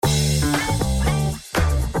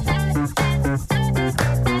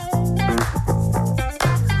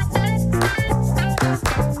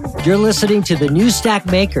You're listening to The New Stack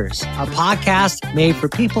Makers, a podcast made for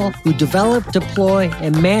people who develop, deploy,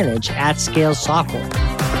 and manage at-scale software.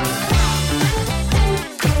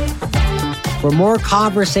 For more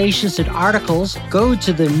conversations and articles, go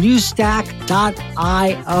to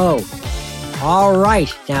thenewstack.io. All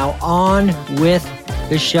right, now on with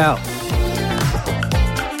the show.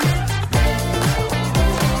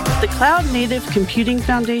 The Cloud Native Computing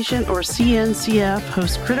Foundation, or CNCF,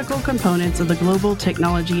 hosts critical components of the global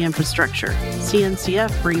technology infrastructure.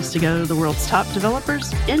 CNCF brings together the world's top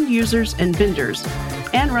developers, end users, and vendors,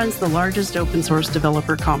 and runs the largest open source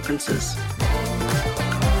developer conferences.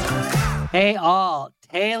 Hey all,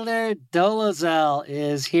 Taylor Dolezal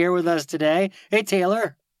is here with us today. Hey,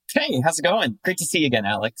 Taylor. Hey, how's it going? Great to see you again,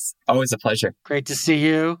 Alex. Always a pleasure. Great to see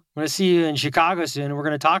you. I'm going to see you in Chicago soon, and we're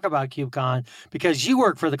going to talk about KubeCon because you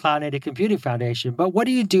work for the Cloud Native Computing Foundation. But what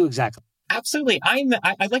do you do exactly? Absolutely. I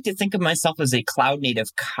like to think of myself as a cloud native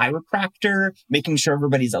chiropractor, making sure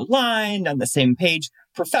everybody's aligned on the same page.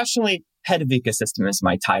 Professionally, head of ecosystem is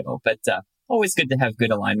my title, but always good to have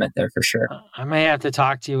good alignment there for sure. I may have to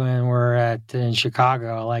talk to you when we're in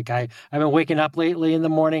Chicago. Like I've been waking up lately in the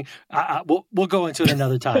morning. We'll go into it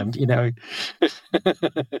another time. You know.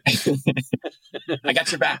 I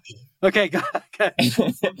got your back. Okay.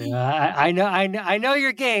 I know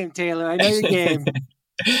your game, Taylor. I know your game.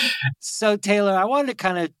 So Taylor, I wanted to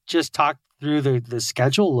kind of just talk through the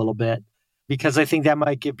schedule a little bit because I think that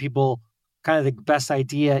might give people kind of the best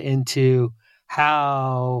idea into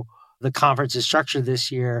how the conference is structured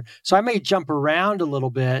this year. So I may jump around a little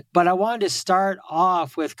bit, but I wanted to start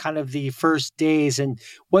off with kind of the first days. And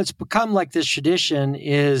what's become like this tradition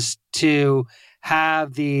is to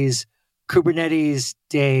have these Kubernetes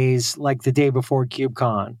days like the day before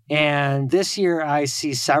KubeCon. And this year I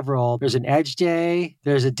see several. There's an Edge Day.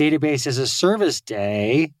 There's a Database as a Service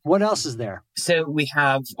Day. What else is there? So we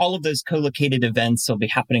have all of those co-located events will be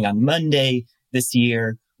happening on Monday this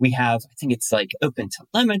year. We have, I think it's like Open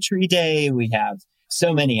Telemetry Day. We have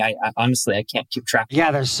so many. I honestly, I can't keep track. Yeah,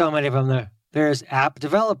 there's so many of them there. There's App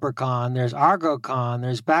Developer Con, there's Argo Con,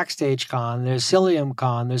 there's Backstage Con, there's Cilium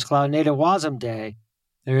Con, there's Cloud Native WASM Day.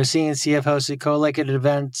 There are CNCF hosted co-located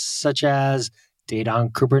events such as Data on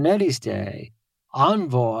Kubernetes Day,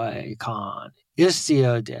 Envoy Con,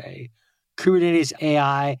 Istio Day, Kubernetes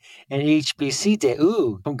AI and HPC Day.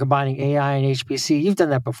 Ooh, I'm combining AI and HPC. You've done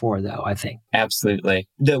that before, though, I think. Absolutely.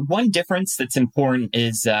 The one difference that's important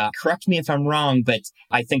is, correct me if I'm wrong, but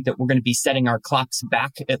I think that we're going to be setting our clocks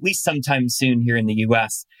back at least sometime soon here in the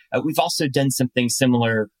US. We've also done something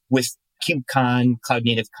similar with KubeCon, Cloud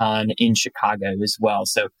Native Con in Chicago as well.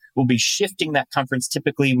 So we'll be shifting that conference.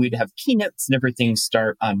 Typically, we'd have keynotes and everything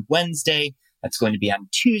start on Wednesday. That's going to be on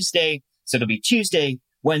Tuesday. So it'll be Tuesday,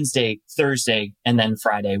 Wednesday, Thursday, and then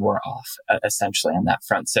Friday we're off essentially on that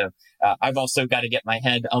front. So I've also got to get my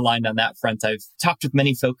head aligned on that front. I've talked with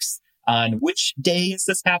many folks on which day is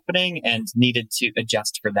this happening and needed to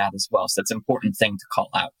adjust for that as well. So it's an important thing to call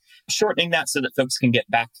out. Shortening that so that folks can get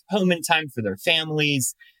back home in time for their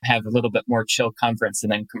families, have a little bit more chill conference,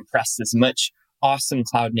 and then compress as much awesome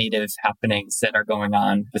cloud native happenings that are going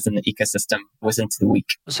on within the ecosystem within the week.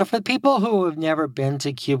 So for the people who have never been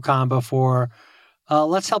to KubeCon before,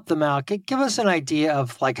 let's help them out. Give us an idea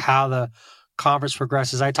of like how the conference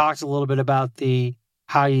progresses. I talked a little bit about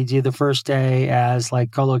how you do the first day as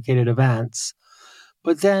like co-located events,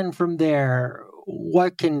 but then from there,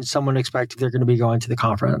 what can someone expect if they're going to be going to the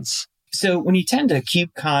conference? So when you tend to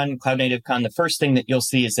KubeCon, Cloud Native Con, the first thing that you'll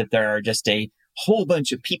see is that there are just a whole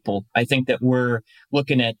bunch of people. I think that we're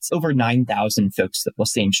looking at over 9,000 folks that we'll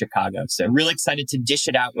see in Chicago. So really excited to dish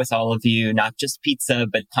it out with all of you, not just pizza,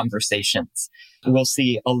 but conversations. We'll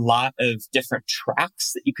see a lot of different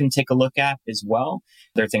tracks that you can take a look at as well.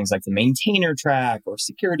 There are things like the maintainer track or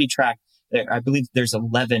security track. I believe there's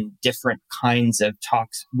 11 different kinds of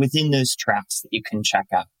talks within those tracks that you can check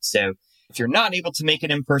out. So if you're not able to make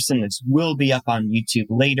it in person, this will be up on YouTube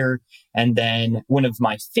later. And then one of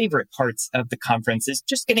my favorite parts of the conference is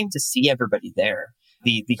just getting to see everybody there.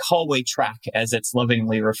 The hallway track, as it's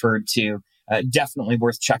lovingly referred to, definitely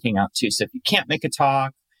worth checking out too. So if you can't make a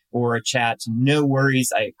talk or a chat, no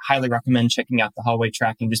worries. I highly recommend checking out the hallway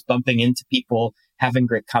track and just bumping into people, having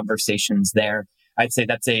great conversations there. I'd say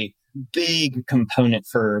that's a big component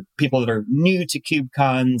for people that are new to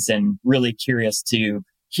KubeCons and really curious to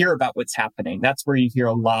hear about what's happening. That's where you hear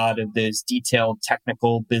a lot of those detailed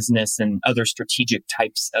technical, business, and other strategic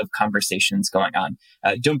types of conversations going on.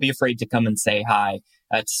 Don't be afraid to come and say hi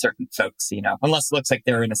to certain folks, unless it looks like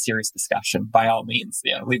they're in a serious discussion. By all means,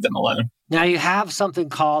 leave them alone. Now you have something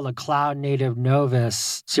called a Cloud Native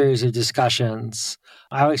Novice series of discussions.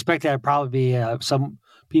 I would expect that would probably be some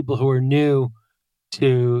people who are new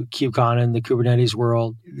to KubeCon and the Kubernetes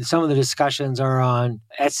world. Some of the discussions are on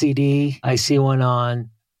etcd. I see one on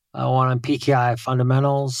PKI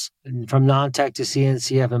fundamentals, and from non-tech to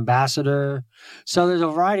CNCF ambassador. So there's a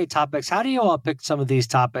variety of topics. How do you all pick some of these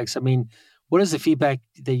topics? I mean, what is the feedback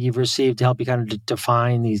that you've received to help you kind of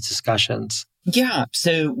define these discussions? Yeah.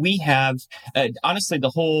 So we have, honestly, the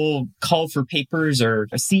whole call for papers or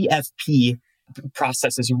CFP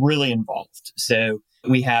process is really involved. So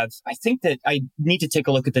we have, I think that I need to take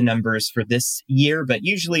a look at the numbers for this year, but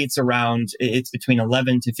usually it's between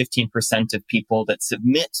 11 to 15% of people that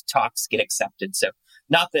submit talks get accepted. So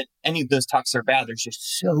not that any of those talks are bad. There's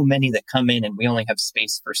just so many that come in and we only have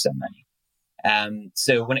space for so many.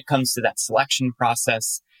 So when it comes to that selection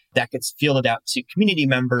process, that gets fielded out to community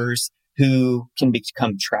members who can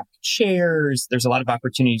become track chairs. There's a lot of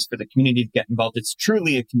opportunities for the community to get involved. It's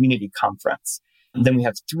truly a community conference. And then we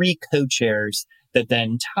have 3 co-chairs that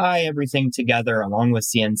then tie everything together along with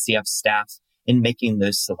CNCF staff in making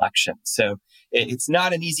those selections. So it's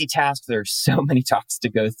not an easy task. There's so many talks to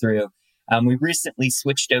go through. We recently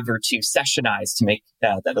switched over to Sessionize to make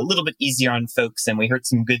that a little bit easier on folks. And we heard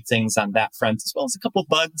some good things on that front, as well as a couple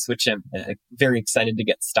bugs, which I'm very excited to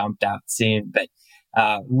get stomped out soon. But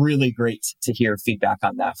really great to hear feedback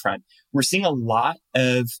on that front. We're seeing a lot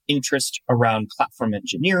of interest around platform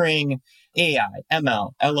engineering, AI,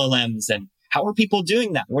 ML, LLMs, and how are people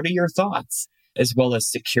doing that? What are your thoughts? As well as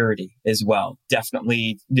security as well.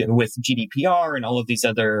 Definitely with GDPR and all of these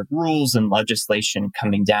other rules and legislation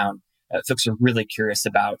coming down. Folks are really curious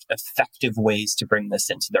about effective ways to bring this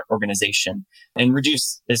into their organization and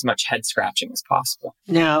reduce as much head scratching as possible.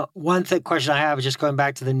 Now, one question I have is just going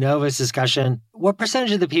back to the Novus discussion. What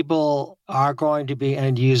percentage of the people are going to be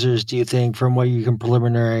end users, do you think, from what you can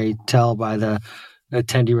preliminary tell by the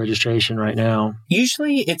attendee registration right now?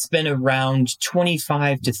 Usually it's been around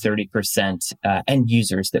 25 to 30% end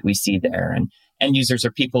users that we see there. And end users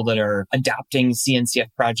are people that are adopting CNCF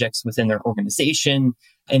projects within their organization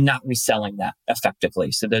and not reselling that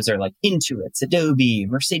effectively. So those are like Intuit's, Adobe,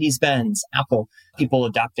 Mercedes-Benz, Apple, people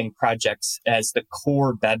adopting projects as the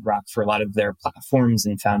core bedrock for a lot of their platforms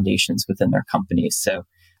and foundations within their companies. So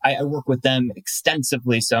I work with them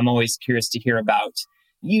extensively. So I'm always curious to hear about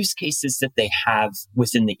use cases that they have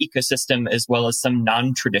within the ecosystem, as well as some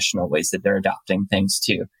non-traditional ways that they're adopting things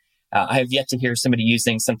too. I have yet to hear somebody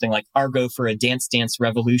using something like Argo for a Dance Dance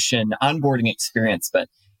Revolution onboarding experience. But,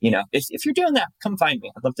 if you're doing that, come find me.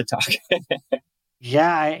 I'd love to talk.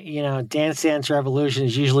 Yeah, Dance Dance Revolution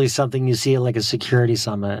is usually something you see at like a security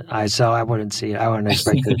summit. So I wouldn't see it. I wouldn't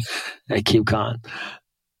expect it at KubeCon.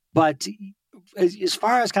 But as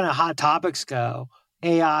far as kind of hot topics go,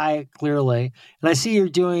 AI, clearly. And I see you're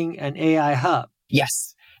doing an AI hub.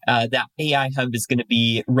 Yes. That AI hub is going to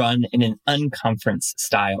be run in an unconference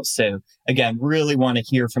style. So again, really want to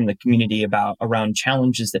hear from the community around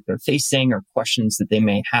challenges that they're facing or questions that they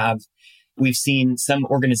may have. We've seen some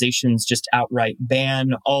organizations just outright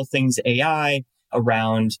ban all things AI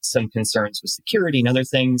around some concerns with security and other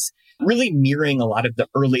things, really mirroring a lot of the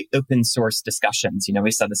early open source discussions.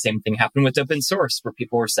 We saw the same thing happen with open source where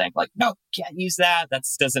people were saying like, no, can't use that. That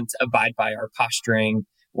doesn't abide by our posturing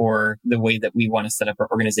or the way that we want to set up our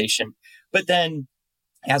organization. But then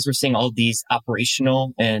as we're seeing all these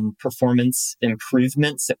operational and performance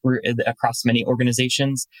improvements that we're across many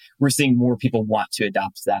organizations, we're seeing more people want to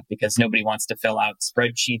adopt that because nobody wants to fill out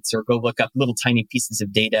spreadsheets or go look up little tiny pieces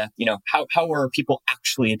of data. How are people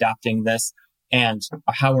actually adopting this? And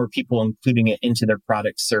how are people including it into their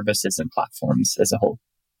products, services, and platforms as a whole?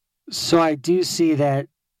 So I do see that,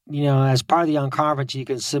 as part of the unconference, you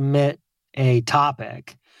can submit a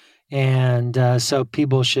topic. And so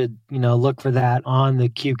people should, look for that on the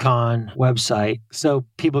KubeCon website so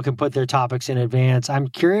people can put their topics in advance. I'm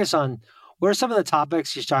curious on what are some of the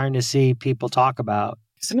topics you're starting to see people talk about?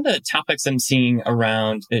 Some of the topics I'm seeing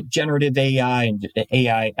around generative AI and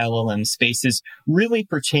AI LLM spaces really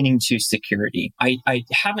pertaining to security. I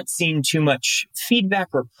haven't seen too much feedback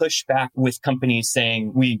or pushback with companies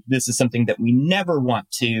saying this is something that we never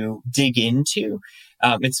want to dig into.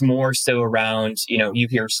 It's more so around, you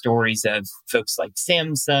hear stories of folks like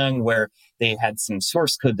Samsung where they had some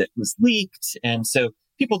source code that was leaked. And so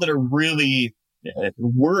people that are really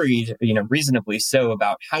worried, reasonably so,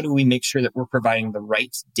 about how do we make sure that we're providing the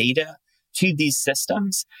right data to these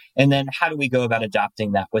systems? And then how do we go about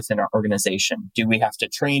adopting that within our organization? Do we have to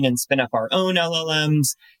train and spin up our own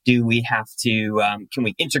LLMs? Do we have to, can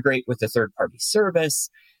we integrate with a third-party service?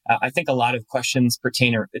 I think a lot of questions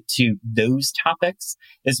pertain to those topics,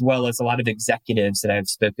 as well as a lot of executives that I've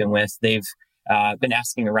spoken with. They've been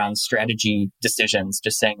asking around strategy decisions,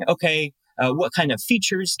 just saying, okay, what kind of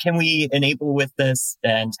features can we enable with this?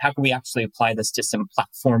 And how can we actually apply this to some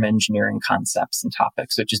platform engineering concepts and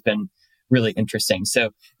topics, which has been really interesting.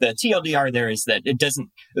 So the TLDR there is that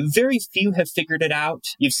very few have figured it out.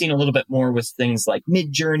 You've seen a little bit more with things like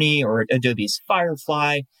Midjourney or Adobe's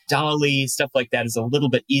Firefly, DALL-E, stuff like that is a little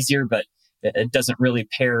bit easier, but it doesn't really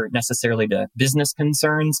pair necessarily to business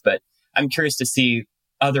concerns. But I'm curious to see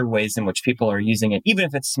other ways in which people are using it, even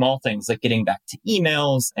if it's small things like getting back to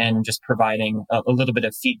emails and just providing a little bit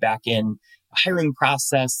of feedback in hiring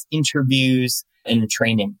process, interviews, and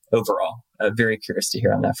training overall. Very curious to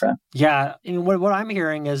hear on that front. Yeah. I mean, what I'm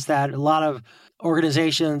hearing is that a lot of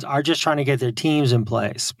organizations are just trying to get their teams in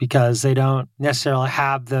place because they don't necessarily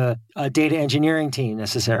have the data engineering team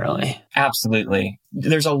necessarily. Absolutely.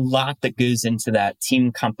 There's a lot that goes into that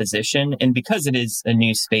team composition. And because it is a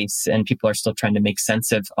new space and people are still trying to make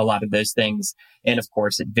sense of a lot of those things, and of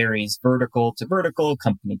course, it varies vertical to vertical,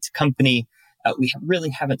 company to company, we really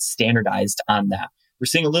haven't standardized on that. We're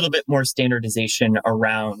seeing a little bit more standardization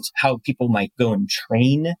around how people might go and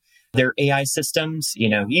train their AI systems,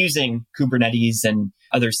 using Kubernetes and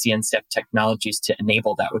other CNCF technologies to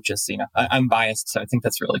enable that, which is, I'm biased, so I think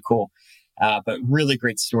that's really cool. But really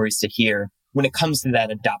great stories to hear. When it comes to that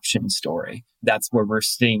adoption story, that's where we're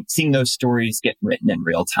seeing those stories get written in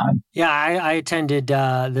real time. Yeah, I attended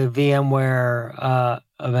the VMware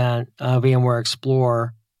event, VMware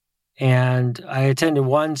Explore, and I attended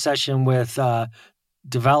one session with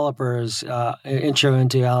developers, intro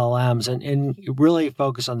into LLMs, and really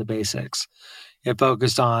focused on the basics. It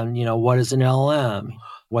focused on, what is an LLM?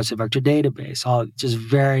 What's a vector database? All just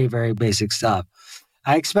very, very basic stuff.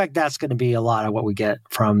 I expect that's going to be a lot of what we get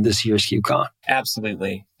from this year's KubeCon.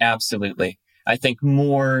 Absolutely. Absolutely. I think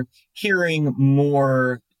hearing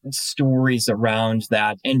more stories around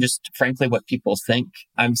that and just frankly what people think.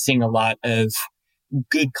 I'm seeing a lot of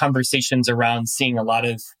good conversations around seeing a lot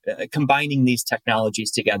of combining these technologies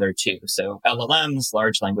together too. So LLMs,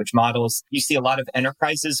 large language models, you see a lot of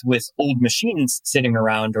enterprises with old machines sitting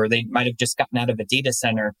around, or they might have just gotten out of a data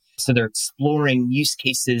center. So they're exploring use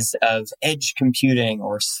cases of edge computing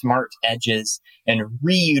or smart edges and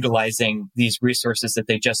reutilizing these resources that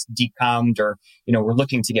they just decommed or, were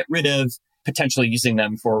looking to get rid of, potentially using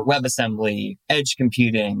them for WebAssembly, edge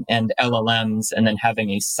computing, and LLMs, and then having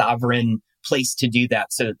a sovereign place to do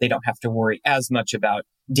that so that they don't have to worry as much about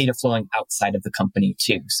data flowing outside of the company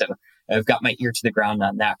too. So I've got my ear to the ground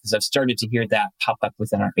on that because I've started to hear that pop up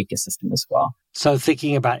within our ecosystem as well. So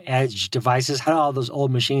thinking about edge devices, how do all those old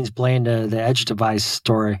machines play into the edge device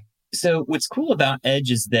story? So what's cool about edge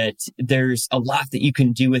is that there's a lot that you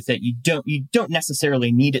can do with it. You don't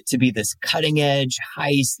necessarily need it to be this cutting edge,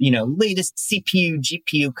 latest CPU,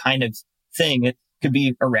 GPU kind of thing. It could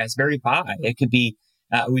be a Raspberry Pi. It could be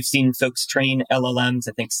we've seen folks train LLMs.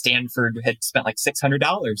 I think Stanford had spent like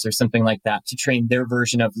 $600 or something like that to train their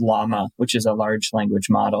version of Llama, which is a large language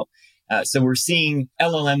model. So we're seeing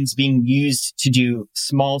LLMs being used to do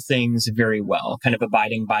small things very well, kind of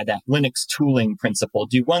abiding by that Linux tooling principle.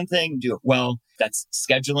 Do one thing, do it well. That's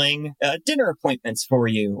scheduling dinner appointments for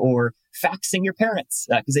you or faxing your parents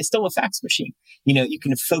because they still have a fax machine. You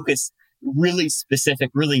can focus really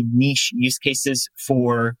specific, really niche use cases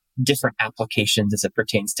for different applications as it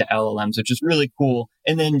pertains to LLMs, which is really cool,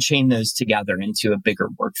 and then chain those together into a bigger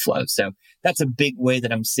workflow. So that's a big way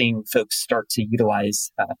that I'm seeing folks start to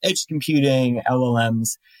utilize edge computing,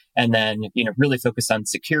 LLMs, and then, really focus on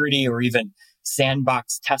security or even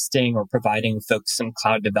sandbox testing or providing folks some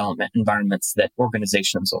cloud development environments that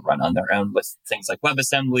organizations will run on their own with things like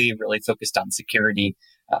WebAssembly, really focused on security,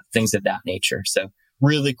 things of that nature. So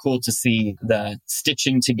really cool to see the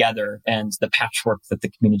stitching together and the patchwork that the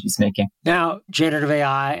community is making. Now, generative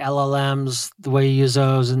AI, LLMs, the way you use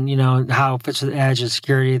those and, how it fits with edge and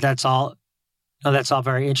security, that's all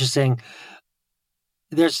very interesting.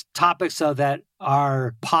 There's topics, though, that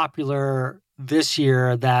are popular this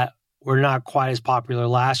year that were not quite as popular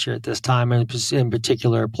last year at this time, and in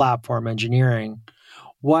particular, platform engineering.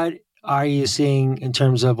 What are you seeing in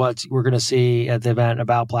terms of what we're going to see at the event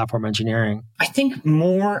about platform engineering? I think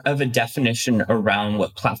more of a definition around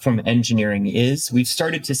what platform engineering is. We've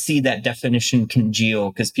started to see that definition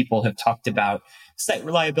congeal because people have talked about site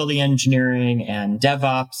reliability engineering and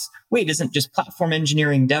DevOps. Wait, isn't just platform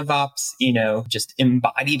engineering DevOps, just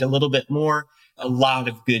embodied a little bit more? A lot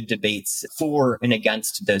of good debates for and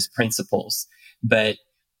against those principles. But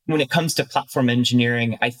when it comes to platform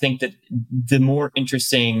engineering, I think that the more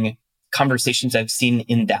interesting conversations I've seen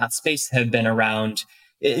in that space have been around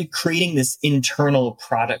creating this internal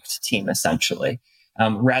product team, essentially,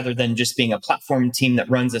 rather than just being a platform team that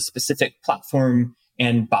runs a specific platform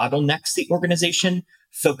and bottlenecks the organization.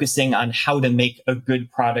 focusing on how to make a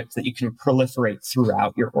good product that you can proliferate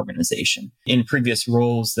throughout your organization. In previous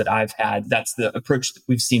roles that I've had, that's the approach that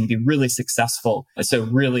we've seen be really successful. So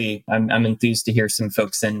really, I'm enthused to hear some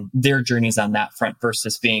folks and their journeys on that front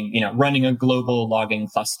versus being, running a global logging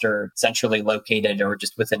cluster centrally located or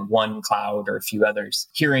just within one cloud or a few others.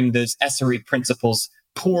 Hearing those SRE principles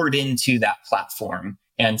poured into that platform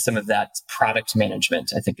and some of that product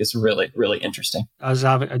management, I think is really, really interesting. I was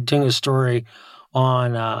doing a story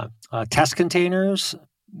on test containers.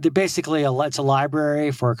 They're basically it's a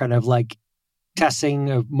library for kind of like testing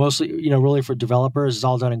of mostly, really for developers. It's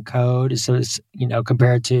all done in code. So it's,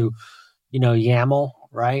 compared to, YAML,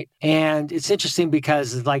 right? And it's interesting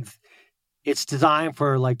because it's designed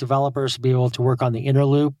for like developers to be able to work on the inner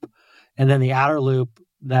loop, and then the outer loop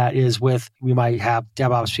that is we might have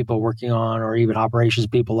DevOps people working on, or even operations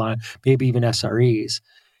people on, maybe even SREs.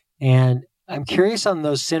 And I'm curious on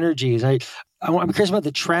those synergies. I'm curious about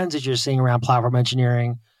the trends that you're seeing around platform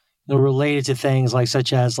engineering, related to things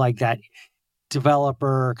such as that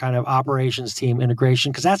developer kind of operations team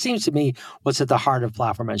integration, because that seems to me what's at the heart of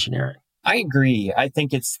platform engineering. I agree. I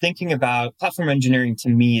think it's thinking about platform engineering to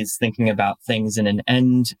me is thinking about things in an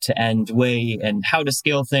end-to-end way and how to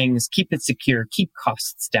scale things, keep it secure, keep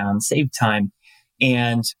costs down, save time.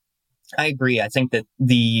 And I agree. I think that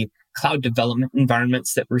the cloud development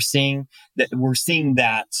environments that we're seeing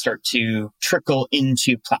that start to trickle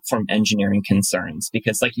into platform engineering concerns.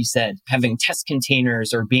 Because like you said, having test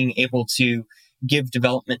containers or being able to give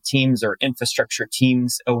development teams or infrastructure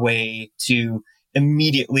teams a way to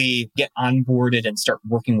immediately get onboarded and start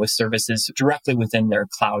working with services directly within their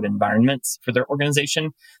cloud environments for their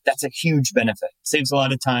organization, that's a huge benefit. Saves a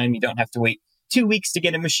lot of time. You don't have to wait 2 weeks to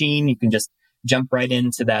get a machine. You can just jump right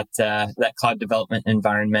into that cloud development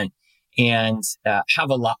environment and have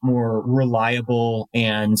a lot more reliable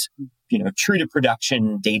and true to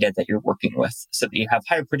production data that you're working with, so that you have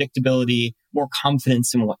higher predictability, more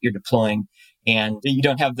confidence in what you're deploying. And you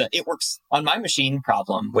don't have the "it works on my machine"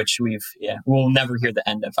 problem, which we'll never hear the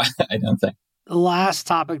end of, I don't think. The last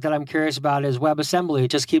topic that I'm curious about is WebAssembly. It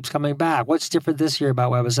just keeps coming back. What's different this year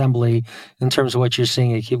about WebAssembly in terms of what you're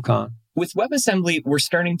seeing at KubeCon? With WebAssembly, we're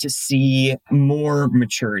starting to see more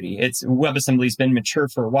maturity. WebAssembly's been mature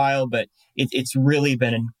for a while, but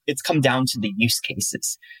it's come down to the use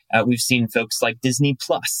cases. We've seen folks like Disney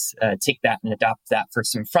Plus take that and adopt that for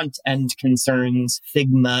some front end concerns,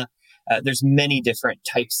 Figma. There's many different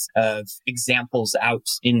types of examples out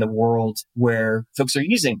in the world where folks are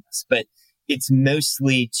using this, but it's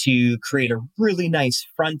mostly to create a really nice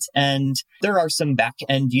front end. There are some back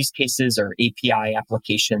end use cases or API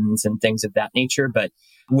applications and things of that nature, but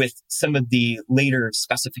with some of the later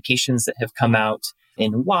specifications that have come out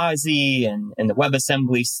in WASI and the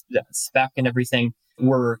WebAssembly spec and everything,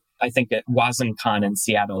 I think at WasmCon in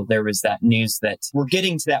Seattle, there was that news that we're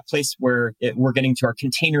getting to that place where we're getting to our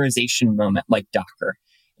containerization moment like Docker.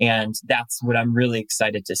 And that's what I'm really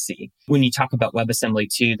excited to see. When you talk about WebAssembly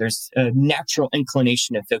too, there's a natural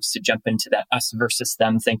inclination of folks to jump into that us versus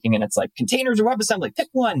them thinking. And it's like containers or WebAssembly, pick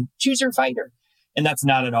one, choose your fighter. And that's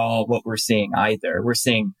not at all what we're seeing either. We're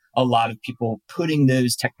seeing a lot of people putting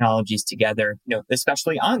those technologies together,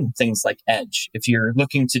 especially on things like Edge. If you're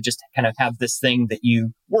looking to just kind of have this thing that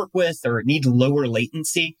you work with or need lower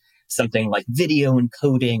latency, something like video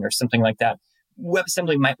encoding or something like that,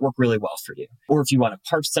 WebAssembly might work really well for you. Or if you want to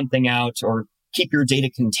parse something out or keep your data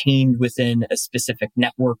contained within a specific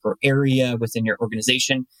network or area within your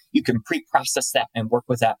organization, you can pre-process that and work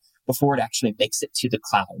with that before it actually makes it to the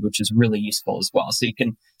cloud, which is really useful as well. So you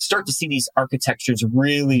can start to see these architectures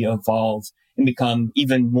really evolve and become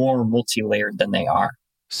even more multi-layered than they are.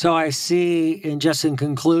 So I see, in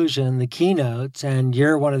conclusion, the keynotes, and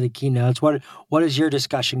you're one of the keynotes. What is your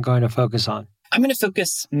discussion going to focus on? I'm going to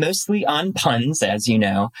focus mostly on puns, as you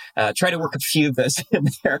know, try to work a few of those in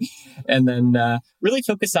there, and then really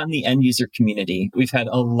focus on the end user community. We've had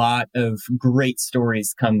a lot of great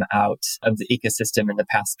stories come out of the ecosystem in the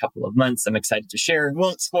past couple of months. I'm excited to share.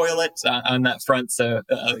 Won't spoil it on that front, so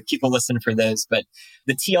keep a listen for those. But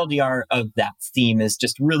the TLDR of that theme is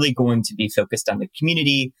just really going to be focused on the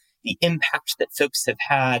community, the impact that folks have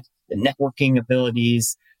had, the networking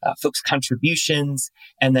abilities, folks' contributions,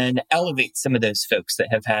 and then elevate some of those folks that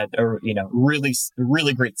have had, really,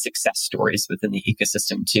 really great success stories within the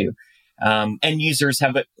ecosystem too. End users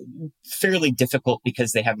have it fairly difficult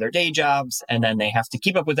because they have their day jobs and then they have to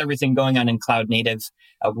keep up with everything going on in cloud native.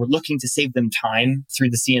 We're looking to save them time through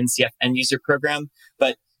the CNCF end user program,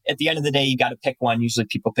 but at the end of the day, you got to pick one. Usually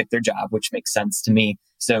people pick their job, which makes sense to me.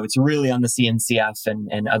 So it's really on the CNCF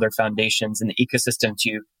and other foundations in the ecosystem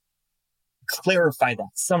to clarify that,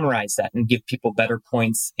 summarize that, and give people better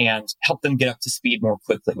points and help them get up to speed more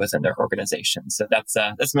quickly within their organization. So that's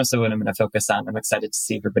mostly what I'm going to focus on. I'm excited to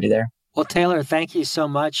see everybody there. Well, Taylor, thank you so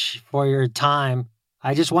much for your time.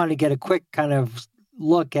 I just wanted to get a quick kind of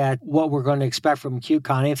look at what we're going to expect from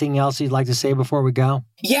KubeCon. Anything else you'd like to say before we go?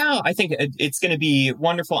 Yeah, I think it's going to be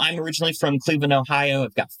wonderful. I'm originally from Cleveland, Ohio.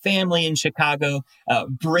 I've got family in Chicago.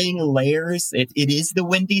 Bring layers. It is the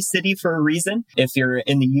Windy City for a reason. If you're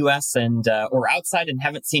in the U.S. and or outside and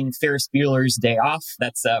haven't seen Ferris Bueller's Day Off,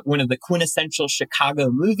 that's one of the quintessential Chicago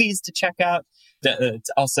movies to check out. It's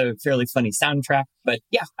also a fairly funny soundtrack. But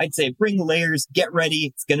yeah, I'd say bring layers, get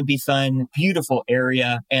ready. It's going to be fun, beautiful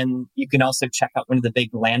area. And you can also check out one of the big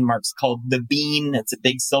landmarks called the Bean. It's a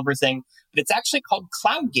big silver thing, but it's actually called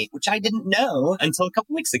CloudGate, which I didn't know until a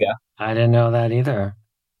couple weeks ago. I didn't know that either.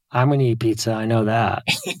 I'm going to eat pizza. I know that.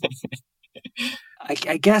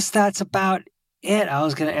 I guess that's about it. I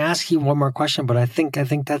was going to ask you one more question, but I think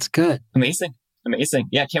that's good. Amazing.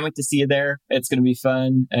 Yeah, can't wait to see you there. It's going to be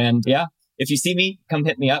fun. And yeah, if you see me, come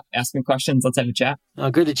hit me up, ask me questions. Let's have a chat. Oh,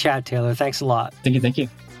 good to chat, Taylor. Thanks a lot. Thank you.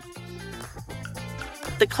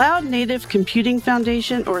 The Cloud Native Computing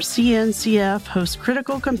Foundation, or CNCF, hosts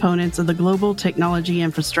critical components of the global technology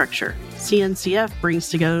infrastructure. CNCF brings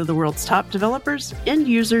together the world's top developers, end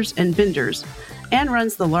users, and vendors, and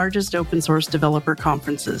runs the largest open source developer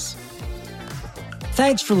conferences.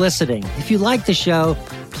 Thanks for listening. If you like the show,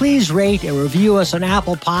 please rate and review us on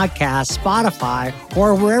Apple Podcasts, Spotify,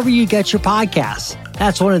 or wherever you get your podcasts.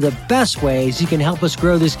 That's one of the best ways you can help us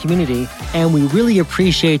grow this community, and we really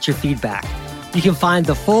appreciate your feedback. You can find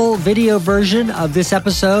the full video version of this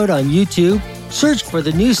episode on YouTube. Search for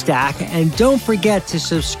The New Stack, and don't forget to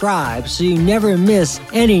subscribe so you never miss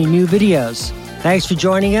any new videos. Thanks for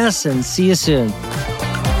joining us, and see you soon.